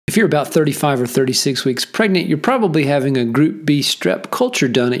If you're about 35 or 36 weeks pregnant, you're probably having a Group B Strep culture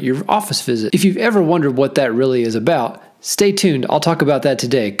done at your office visit. If you've ever wondered what that really is about, stay tuned. I'll talk about that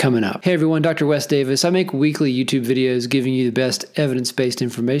today, coming up. Hey everyone, Dr. Wes Davis. I make weekly YouTube videos giving you the best evidence-based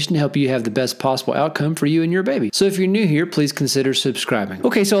information to help you have the best possible outcome for you and your baby. So if you're new here, please consider subscribing.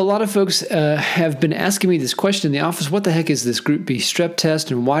 Okay, so a lot of folks have been asking me this question in the office: what the heck is this Group B Strep test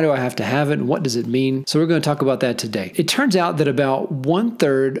and why do I have to have it and what does it mean? So we're going to talk about that today. It turns out that about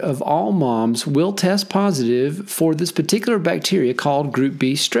 1/3 of all moms will test positive for this particular bacteria called Group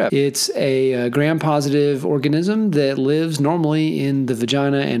B Strep. It's a gram-positive organism that lives normally in the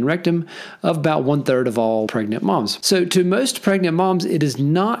vagina and rectum of about 1/3 of all pregnant moms. So to most pregnant moms, it is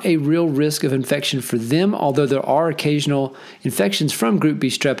not a real risk of infection for them, although there are occasional infections from Group B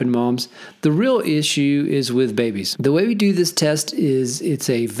Strep in moms. The real issue is with babies. The way we do this test is it's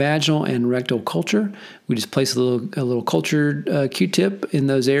a vaginal and rectal culture. We just place a little culture Q-tip in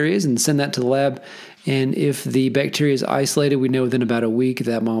those areas and send that to the lab. And if the bacteria is isolated, we know within about a week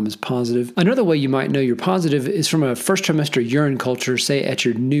that mom is positive. Another way you might know you're positive is from a first trimester urine culture, say at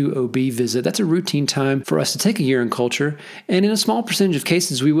your new OB visit. That's a routine time for us to take a urine culture. And in a small percentage of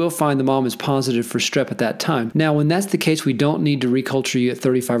cases, we will find the mom is positive for strep at that time. Now, when that's the case, we don't need to reculture you at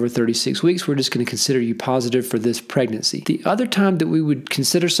 35 or 36 weeks. We're just going to consider you positive for this pregnancy. The other time that we would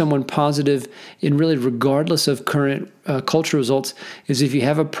consider someone positive, and really regardless of current culture results, is if you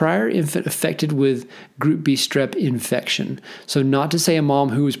have a prior infant affected with Group B Strep infection. So not to say a mom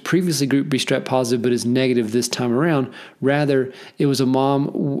who was previously Group B Strep positive but is negative this time around. Rather, it was a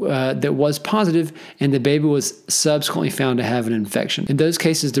mom that was positive and the baby was subsequently found to have an infection. In those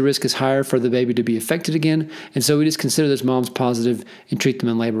cases, the risk is higher for the baby to be affected again, and so we just consider those moms positive and treat them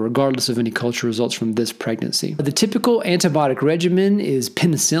in labor regardless of any culture results from this pregnancy. The typical antibiotic regimen is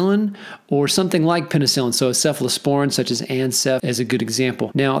penicillin or something like penicillin, so a cephalosporin such as Ancef is a good example.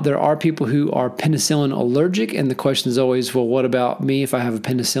 Now, there are people who are penicillin allergic, and the question is always, well, what about me if I have a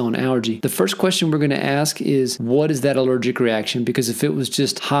penicillin allergy? The first question we're going to ask is, what is that allergic reaction? Because if it was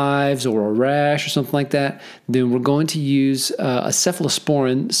just hives or a rash or something like that, then we're going to use a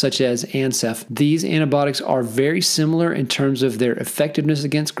cephalosporin such as Ancef. These antibiotics are very similar in terms of their effectiveness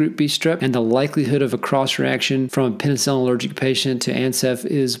against Group B Strep, and the likelihood of a cross reaction from a penicillin allergic patient to Ancef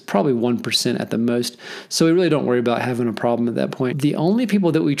is probably 1% at the most. So we really don't worry about having a problem at that point. The only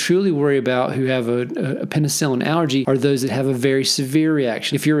people that we truly worry about who have a penicillin allergy are those that have a very severe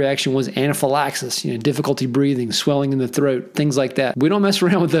reaction. If your reaction was anaphylaxis, difficulty breathing, swelling in the throat, things like that, we don't mess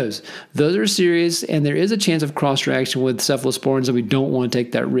around with those. Those are serious, and there is a chance of cross-reaction with cephalosporins, and we don't want to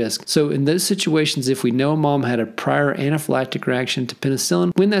take that risk. So in those situations, if we know a mom had a prior anaphylactic reaction to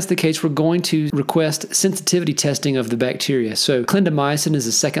penicillin, when that's the case, we're going to request sensitivity testing of the bacteria. So clindamycin is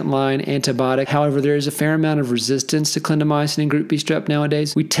a second-line antibiotic. However, there is a fair amount of resistance to clindamycin in Group B Strep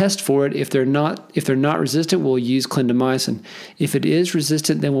nowadays. We test for it. If they're not resistant, we'll use clindamycin. If it is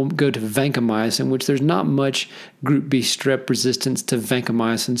resistant, then we'll go to vancomycin, which there's not much Group B Strep resistance to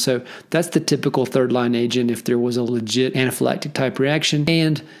vancomycin. So that's the typical third-line agent if there was a legit anaphylactic type reaction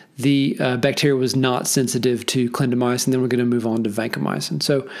and the bacteria was not sensitive to clindamycin, then we're going to move on to vancomycin.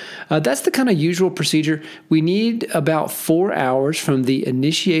 So that's the kind of usual procedure. We need about 4 hours from the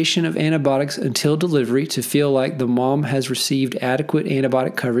initiation of antibiotics until delivery to feel like the mom has received adequate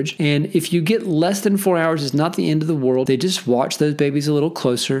antibiotic coverage. And if you get less than 4 hours, it's not the end of the world. They just watch those babies a little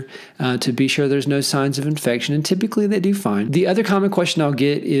closer to be sure there's no signs of infection, and typically they do fine. The other common question I'll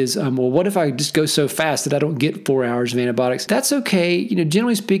get is, well, what if I just go so fast that I don't get 4 hours of antibiotics? That's okay.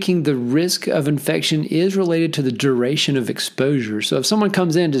 Generally speaking, the risk of infection is related to the duration of exposure. So if someone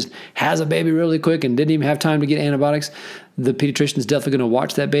comes in, just has a baby really quick and didn't even have time to get antibiotics, the pediatrician is definitely going to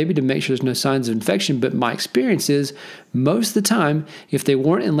watch that baby to make sure there's no signs of infection. But my experience is most of the time, if they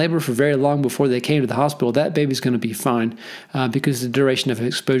weren't in labor for very long before they came to the hospital, that baby's going to be fine because the duration of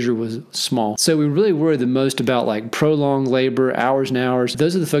exposure was small. So we really worry the most about like prolonged labor, hours and hours.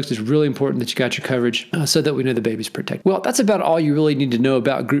 Those are the folks that's really important that you got your coverage so that we know the baby's protected. Well, that's about all you really need to know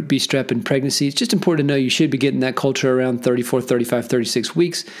about Group B Strep in pregnancy. It's just important to know you should be getting that culture around 34, 35, 36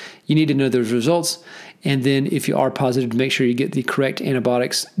 weeks. You need to know those results. And then if you are positive, make sure you get the correct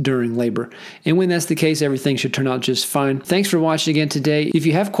antibiotics during labor. And when that's the case, everything should turn out just fine. Thanks for watching again today. If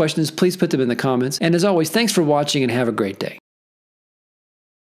you have questions, please put them in the comments. And as always, thanks for watching and have a great day.